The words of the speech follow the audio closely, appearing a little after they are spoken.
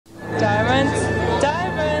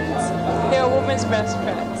best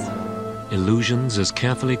friends. Illusions as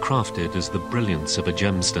carefully crafted as the brilliance of a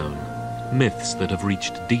gemstone. Myths that have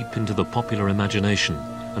reached deep into the popular imagination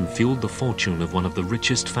and fueled the fortune of one of the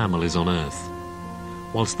richest families on Earth.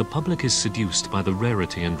 Whilst the public is seduced by the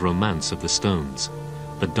rarity and romance of the stones,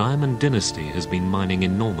 the Diamond Dynasty has been mining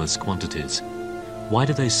enormous quantities. Why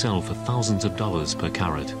do they sell for thousands of dollars per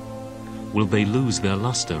carat? Will they lose their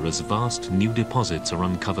luster as vast new deposits are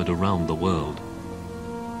uncovered around the world?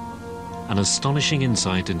 An astonishing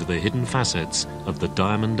insight into the hidden facets of the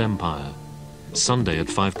Diamond Empire. Sunday at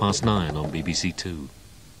 9:05 on BBC Two.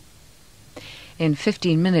 In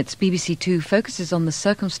 15 minutes, BBC Two focuses on the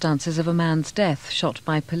circumstances of a man's death shot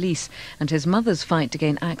by police and his mother's fight to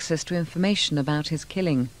gain access to information about his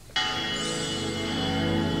killing.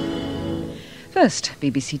 First,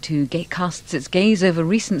 BBC Two casts its gaze over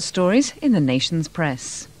recent stories in the nation's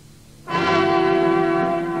press.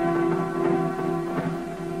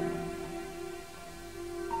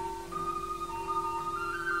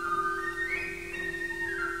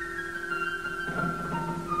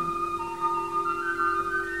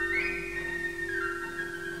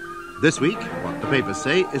 This week, What the Papers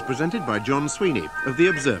Say is presented by John Sweeney of The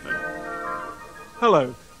Observer.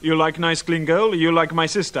 Hello. You like nice clean girl? You like my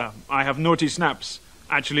sister? I have naughty snaps.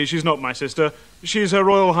 Actually, she's not my sister. She's Her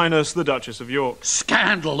Royal Highness the Duchess of York.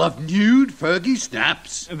 Scandal of nude Fergie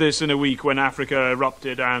snaps. This in a week when Africa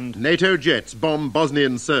erupted and... NATO jets bomb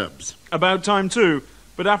Bosnian Serbs. About time too.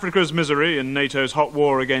 But Africa's misery and NATO's hot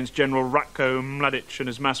war against General Ratko Mladic and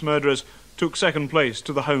his mass murderers took second place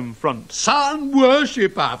to the home front. Sun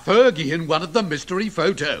worshipper Fergie in one of the mystery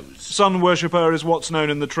photos. Sun worshipper is what's known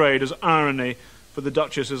in the trade as irony, for the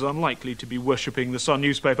Duchess is unlikely to be worshipping the Sun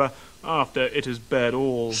newspaper after it has bared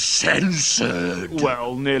all. Censored.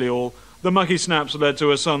 Well, nearly all. The mucky snaps led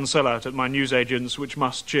to a Sun sellout at my newsagents, which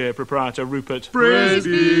must cheer proprietor Rupert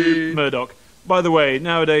Frisbee Murdoch. By the way,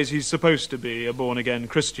 nowadays he's supposed to be a born-again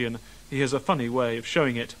Christian. He has a funny way of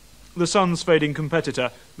showing it. The Sun's fading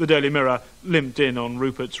competitor, the Daily Mirror, limped in on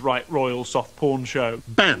Rupert's right royal soft porn show.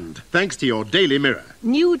 Banned, thanks to your Daily Mirror.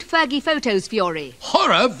 Nude Fergie photos, Fiore.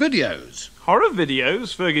 Horror videos. Horror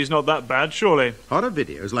videos? Fergie's not that bad, surely. Horror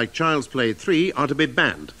videos like Child's Play 3 are to be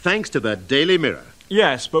banned, thanks to the Daily Mirror.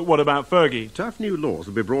 Yes, but what about Fergie? Tough new laws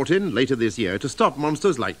will be brought in later this year to stop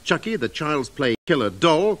monsters like Chucky, the Child's Play killer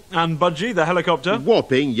doll, And Budgie, the helicopter?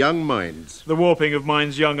 warping young minds. The warping of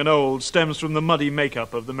minds young and old stems from the muddy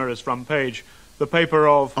makeup of the Mirror's front page. The paper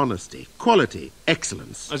of... Honesty, quality,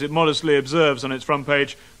 excellence. as it modestly observes on its front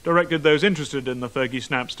page, directed those interested in the Fergie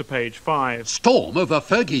snaps to page 5. Storm of a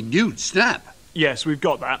Fergie nude snap. Yes, we've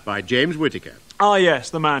got that. By James Whittaker. Ah, yes,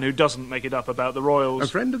 the man who doesn't make it up about the A royals.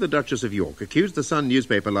 friend of the Duchess of York accused the Sun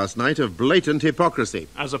newspaper last night of blatant hypocrisy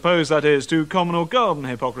As opposed, that is, to common or garden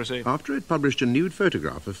hypocrisy. after it published a nude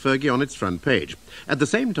photograph of Fergie on its front page. At the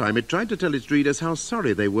same time, it tried to tell its readers how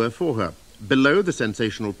sorry they were for her. Below the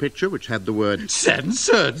sensational picture, which had the word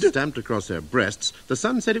Censored. stamped across her breasts, the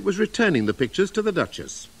Sun said it was returning the pictures to the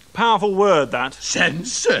Duchess. Powerful word, that.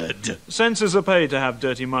 Censored. Censors are paid to have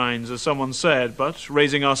dirty minds, as someone said, but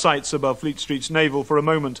raising our sights above Fleet Street's navel for a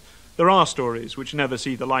moment, there are stories which never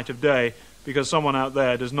see the light of day because someone out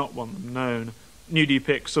there does not want them known. Nudie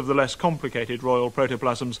pics of the less complicated royal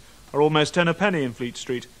protoplasms are almost 10 a penny in Fleet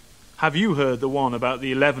Street. Have you heard the one about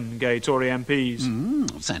the 11 gay Tory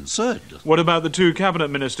MPs? Censored. What about the 2 cabinet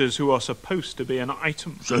ministers who are supposed to be an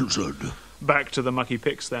item? Censored. Back to the mucky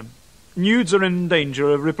pics, then. Nudes are in danger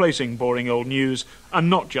of replacing boring old news, and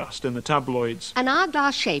not just in the tabloids. An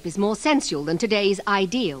hourglass shape is more sensual than today's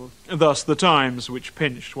ideal. Thus the Times, which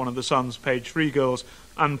pinched one of the Sun's page 3 girls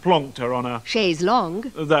and plonked her on a... Chaise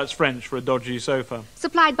longue. That's French for a dodgy sofa.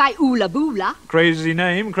 Supplied by Oola Boola. Crazy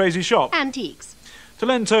name, crazy shop. Antiques. To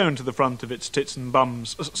lend tone to the front of its tits and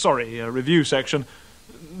bums, review section,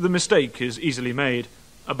 the mistake is easily made.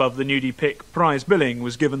 Above the nudie pic, prize billing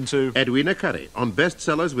was given to... Edwina Curry, on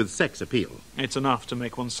bestsellers with sex appeal. It's enough to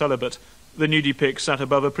make one celibate. The nudie pic sat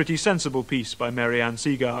above a pretty sensible piece by Mary Ann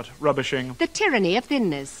Seagard, rubbishing... The tyranny of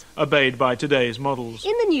thinness. Obeyed by today's models.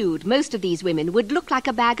 In the nude, most of these women would look like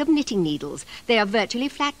a bag of knitting needles. They are virtually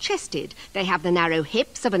flat-chested. They have the narrow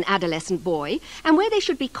hips of an adolescent boy, and where they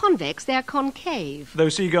should be convex, they are concave. Though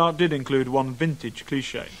Seagard did include one vintage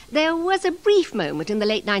cliché. There was a brief moment in the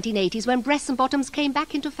late 1980s when breasts and bottoms came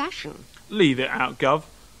back into fashion. Leave it out, Gov.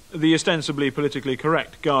 The ostensibly politically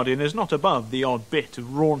correct Guardian is not above the odd bit of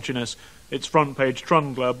raunchiness. Its front-page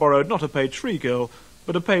trundler borrowed not a page 3 girl,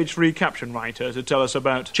 but a page-3 caption writer to tell us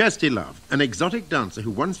about Chesty Love, an exotic dancer who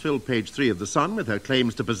once filled page 3 of The Sun with her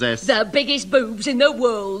claims to possess The biggest boobs in the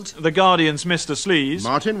world. The Guardian's Mr. Sleaze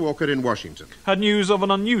Martin Walker in Washington. had news of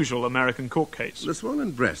an unusual American court case. The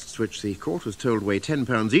swollen breasts, which the court was told weigh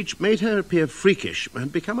 £10 each, made her appear freakish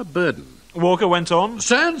and become a burden. Walker went on,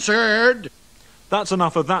 Censored! "That's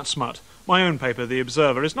enough of that smut. My own paper, The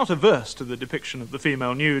Observer, is not averse to the depiction of the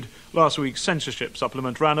female nude. Last week's censorship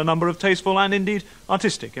supplement ran a number of tasteful and indeed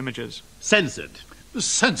artistic images." Censored.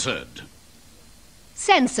 Censored.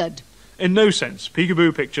 Censored. In no sense,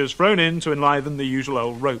 peekaboo pictures thrown in to enliven the usual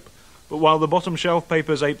old rope. But while the bottom shelf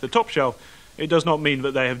papers ape the top shelf, it does not mean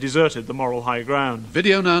that they have deserted the moral high ground.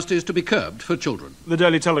 Video nasties to be curbed for children. The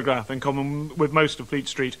Daily Telegraph, in common with most of Fleet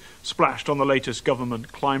Street, splashed on the latest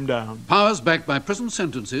government climb down. Powers backed by prison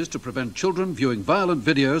sentences to prevent children viewing violent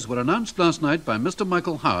videos were announced last night by Mr.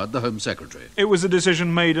 Michael Howard, the Home Secretary. It was a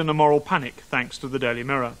decision made in a moral panic, thanks to the Daily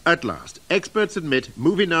Mirror. At last, experts admit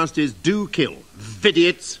movie nasties do kill.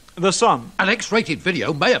 Vidiots. The Sun. An X-rated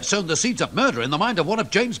video may have sown the seeds of murder in the mind of one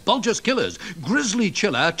of James Bulger's killers. Grisly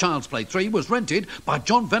Chiller, Child's Play 3, was rented by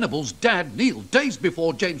John Venable's dad, Neil, days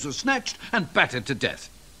before James was snatched and battered to death.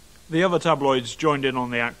 The other tabloids joined in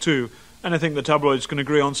on the act too. Anything the tabloids can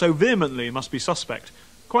agree on so vehemently must be suspect.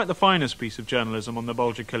 Quite the finest piece of journalism on the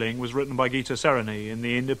Bulger killing was written by Gita Sereny in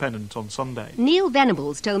The Independent on Sunday. Neil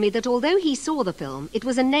Venables told me that although he saw the film, it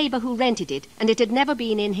was a neighbour who rented it, and it had never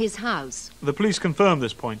been in his house. The police confirmed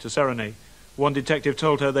this point to Sereny. One detective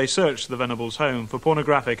told her they searched the Venables' home for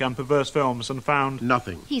pornographic and perverse films and found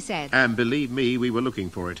Nothing. He said. And believe me, we were looking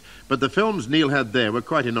for it. But the films Neil had there were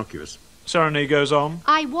quite innocuous. Sereny goes on,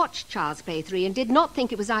 I watched Child's Play 3 and did not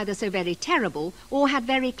think it was either so very terrible or had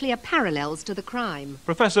very clear parallels to the crime.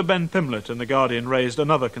 Professor Ben Pimlett in The Guardian raised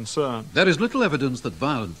another concern. There is little evidence that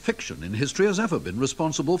violent fiction in history has ever been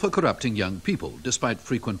responsible for corrupting young people, despite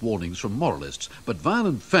frequent warnings from moralists. But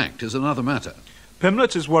violent fact is another matter.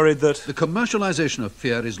 Pimlett is worried that The commercialization of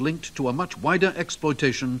fear is linked to a much wider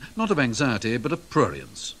exploitation, not of anxiety, but of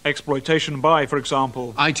prurience. exploitation by, for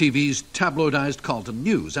example, ITV's tabloidized Carlton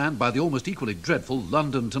News and by the almost equally dreadful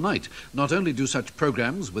London Tonight. Not only do such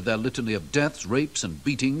programs, with their litany of deaths, rapes and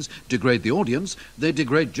beatings, degrade the audience, they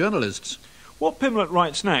degrade journalists. what Pimlett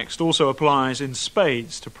writes next also applies in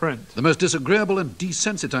spades to print. The most disagreeable and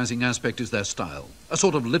desensitizing aspect is their style. A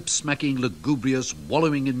sort of lip-smacking, lugubrious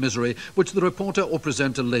wallowing in misery which the reporter or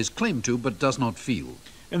presenter lays claim to but does not feel.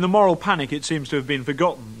 In the moral panic, it seems to have been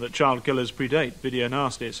forgotten that child killers predate video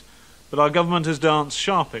nasties. But our government has danced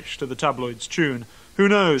sharpish to the tabloid's tune. Who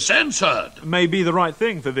knows? Censored! May be the right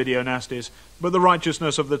thing for video nasties, but the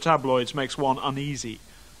righteousness of the tabloids makes one uneasy.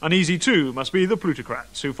 Uneasy, too, must be the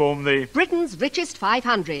plutocrats who form the Britain's richest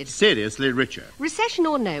 500. Seriously richer. Recession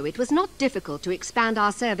or no, it was not difficult to expand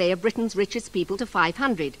our survey of Britain's richest people to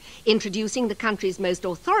 500, introducing the country's most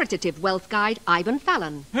authoritative wealth guide, Ivan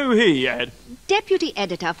Fallon. Who he, Ed? Deputy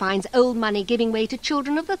editor finds old money giving way to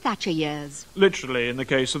children of the Thatcher years. Literally, in the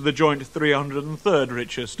case of the joint 303rd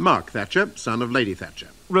richest. Mark Thatcher, son of Lady Thatcher.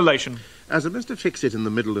 Relation. As a Mr. Fix-It in the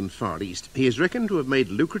Middle and Far East, he is reckoned to have made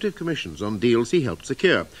lucrative commissions on deals he helped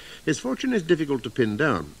secure. His fortune is difficult to pin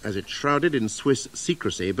down, as it's shrouded in Swiss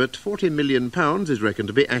secrecy, but £40 million is reckoned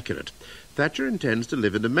to be accurate. Thatcher intends to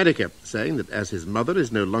live in America, saying that as his mother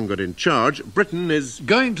is no longer in charge, Britain is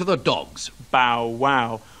Going to the dogs. Bow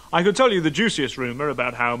wow. I could tell you the juiciest rumour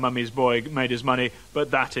about how Mummy's boy made his money,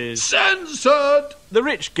 but that is... Censored! The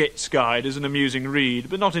Rich Gits Guide is an amusing read,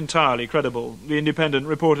 but not entirely credible. The Independent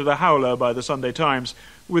reported a howler by the Sunday Times,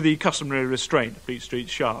 with the customary restraint Fleet Street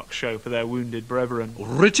sharks show for their wounded brethren.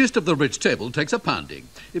 Richest of the rich table takes a pounding.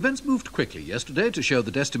 Events moved quickly yesterday to show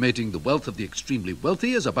that estimating the wealth of the extremely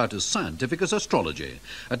wealthy is about as scientific as astrology.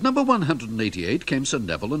 At number 188 came Sir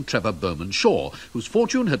Neville and Trevor Bowman Shaw, whose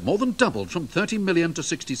fortune had more than doubled from 30 million to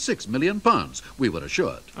 66 million pounds, we were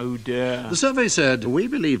assured. Oh dear. The survey said, We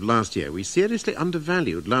believe last year we seriously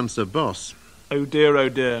undervalued Lancer Boss. Oh dear, oh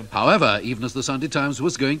dear. However, even as the Sunday Times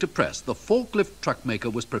was going to press, the forklift truck maker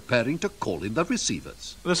was preparing to call in the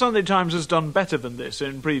receivers. The Sunday Times has done better than this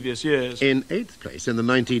in previous years. In 8th place in the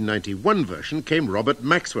 1991 version came Robert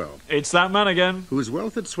Maxwell, It's that man again. whose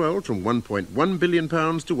wealth had swelled from £1.1 billion to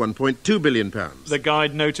 £1.2 billion. The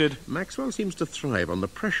Guide noted, Maxwell seems to thrive on the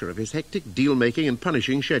pressure of his hectic deal-making and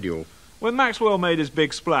punishing schedule. when Maxwell made his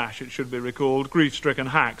big splash, it should be recalled, grief-stricken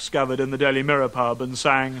hacks gathered in the Daily Mirror pub and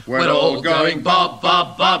sang, We're all going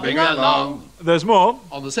bobbing along. There's more.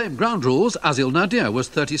 On the same ground rules, Azil Nadir was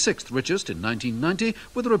 36th richest in 1990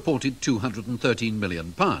 with a reported £213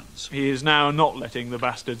 million. He is now not letting the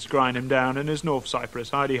bastards grind him down in his North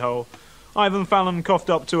Cyprus hidey hole. Ivan Fallon coughed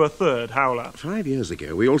up to a third howler. 5 years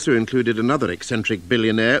ago, we also included another eccentric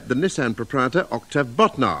billionaire, the Nissan proprietor Octav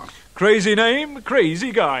Botnar. Crazy name,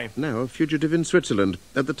 crazy guy. Now a fugitive in Switzerland.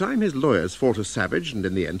 At the time, his lawyers fought a savage and,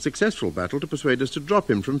 in the end, successful battle to persuade us to drop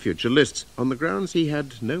him from future lists, on the grounds he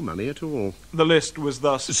had no money at all. The list was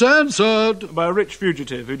thus Censored! by a rich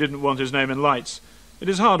fugitive who didn't want his name in lights. It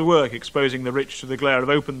is hard work exposing the rich to the glare of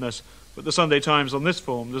openness, but the Sunday Times on this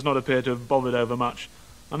form does not appear to have bothered over much.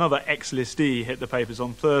 Another ex-listee hit the papers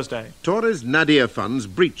on Thursday. Torres Nadir funds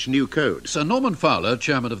breach new code. Sir Norman Fowler,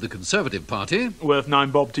 chairman of the Conservative Party, Worth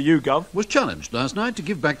 9 bob to you, Gov. was challenged last night to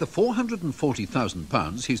give back the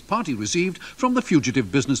 £440,000 his party received from the fugitive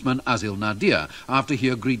businessman Azil Nadir after he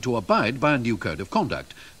agreed to abide by a new code of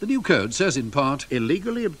conduct. The new code says in part,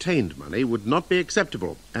 Illegally obtained money would not be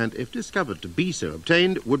acceptable, and if discovered to be so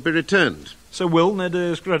obtained, would be returned. So will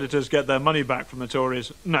Nadir's creditors get their money back from the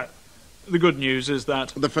Tories? No. The good news is that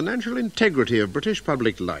The financial integrity of British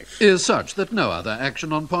public life is such that no other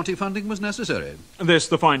action on party funding was necessary. this,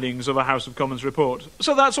 the findings of a House of Commons report.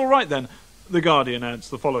 So that's all right then. The Guardian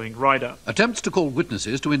adds the following rider. Attempts to call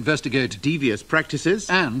witnesses to investigate devious practices.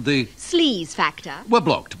 and the Sleaze factor. were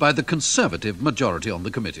blocked by the Conservative majority on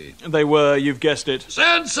the committee. They were, you've guessed it.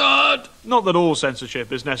 Censored! Not that all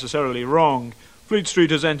censorship is necessarily wrong. Fleet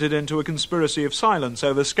Street has entered into a conspiracy of silence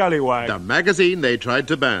over Scallywag. The magazine they tried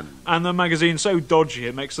to ban. And the magazine's so dodgy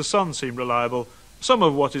it makes the Sun seem reliable. Some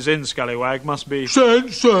of what is in Scallywag must be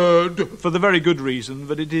Censored! for the very good reason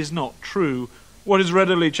that it is not true. What is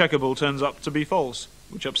readily checkable turns up to be false,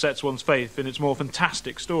 which upsets one's faith in its more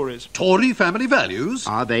fantastic stories. Tory family values?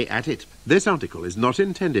 Are they at it? This article is not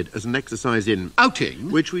intended as an exercise in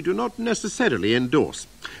Outing? which we do not necessarily endorse.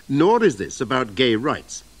 Nor is this about gay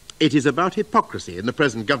rights. It is about hypocrisy in the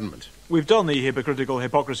present government. We've done the hypocritical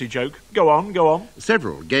hypocrisy joke. Go on, go on.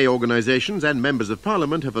 Several gay organisations and members of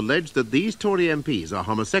Parliament have alleged that these Tory MPs are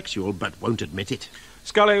homosexual but won't admit it.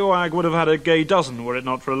 Scallywag would have had a gay dozen were it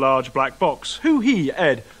not for a large black box. Who he,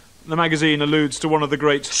 Ed? The magazine alludes to one of the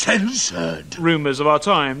great Censored! rumours of our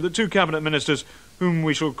time, that two cabinet ministers, whom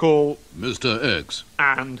we shall call Mr. X.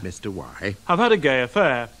 and, Mr. Y. have had a gay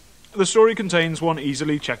affair. The story contains one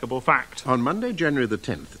easily checkable fact. On Monday, January the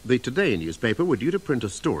 10th, the Today newspaper were due to print a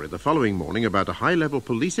story the following morning about a high-level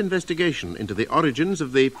police investigation into the origins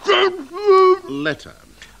of the letter.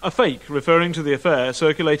 A fake referring to the affair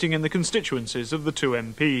circulating in the constituencies of the two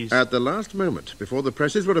MPs. At the last moment, before the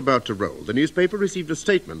presses were about to roll, the newspaper received a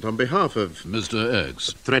statement on behalf of Mr.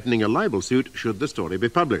 X. threatening a libel suit should the story be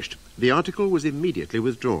published. The article was immediately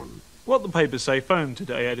withdrawn. What the papers say phoned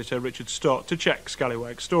Today editor Richard Stott to check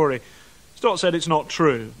Scallywag's story. Stott said it's not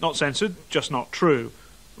true. Not censored, just not true.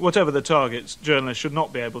 Whatever the targets, journalists should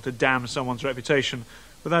not be able to damn someone's reputation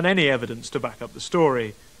without any evidence to back up the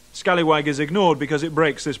story. Scallywag is ignored because it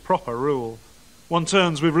breaks this proper rule. One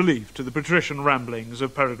turns with relief to the patrician ramblings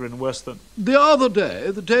of Peregrine Worsthorne. The other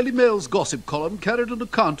day, the Daily Mail's gossip column carried an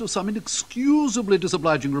account of some inexcusably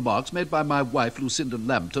disobliging remarks made by my wife, Lucinda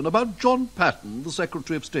Lambton, about John Patton, the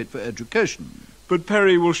Secretary of State for Education. But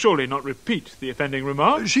Perry will surely not repeat the offending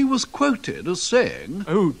remark. She was quoted as saying,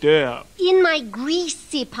 Oh dear. In my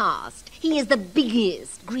greasy past, he is the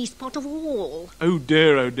biggest grease pot of all. Oh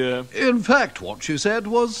dear, oh dear. in fact, what she said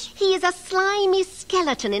was, He is a slimy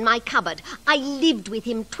skeleton in my cupboard. I lived with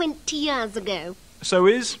him 20 years ago. So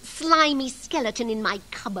is Slimy skeleton in my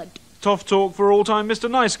cupboard. tough talk for all-time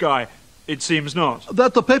Mr. Nice Guy. It seems not.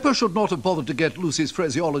 that the paper should not have bothered to get Lucy's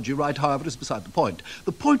phraseology right, however, is beside the point.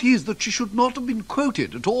 The point is that she should not have been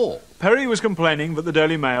quoted at all. Perry was complaining that the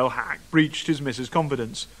Daily Mail hack breached his missus'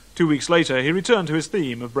 confidence. 2 weeks later, he returned to his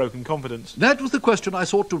theme of broken confidence. That was the question I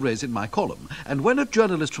sought to raise in my column, and when a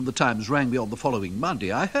journalist from the Times rang me on the following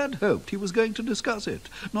Monday, I had hoped he was going to discuss it.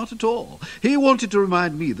 Not at all. He wanted to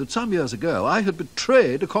remind me that some years ago I had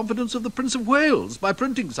betrayed the confidence of the Prince of Wales by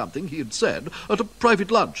printing something he had said at a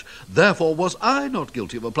private lunch. Therefore, was I not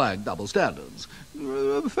guilty of applying double standards?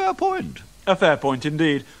 Fair point. A fair point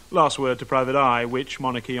indeed. Last word to Private Eye, which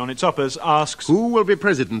monarchy on its uppers asks, Who will be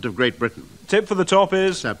President of Great Britain? tip for the top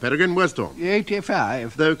is, Sir Peregrine Worsthorne.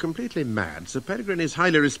 85. Though completely mad, Sir Peregrine is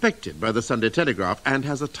highly respected by the Sunday Telegraph and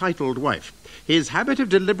has a titled wife. His habit of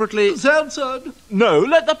deliberately... Censored. no,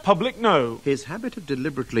 let the public know. His habit of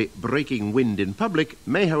deliberately breaking wind in public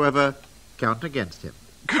may, however, count against him.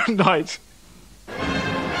 Good night.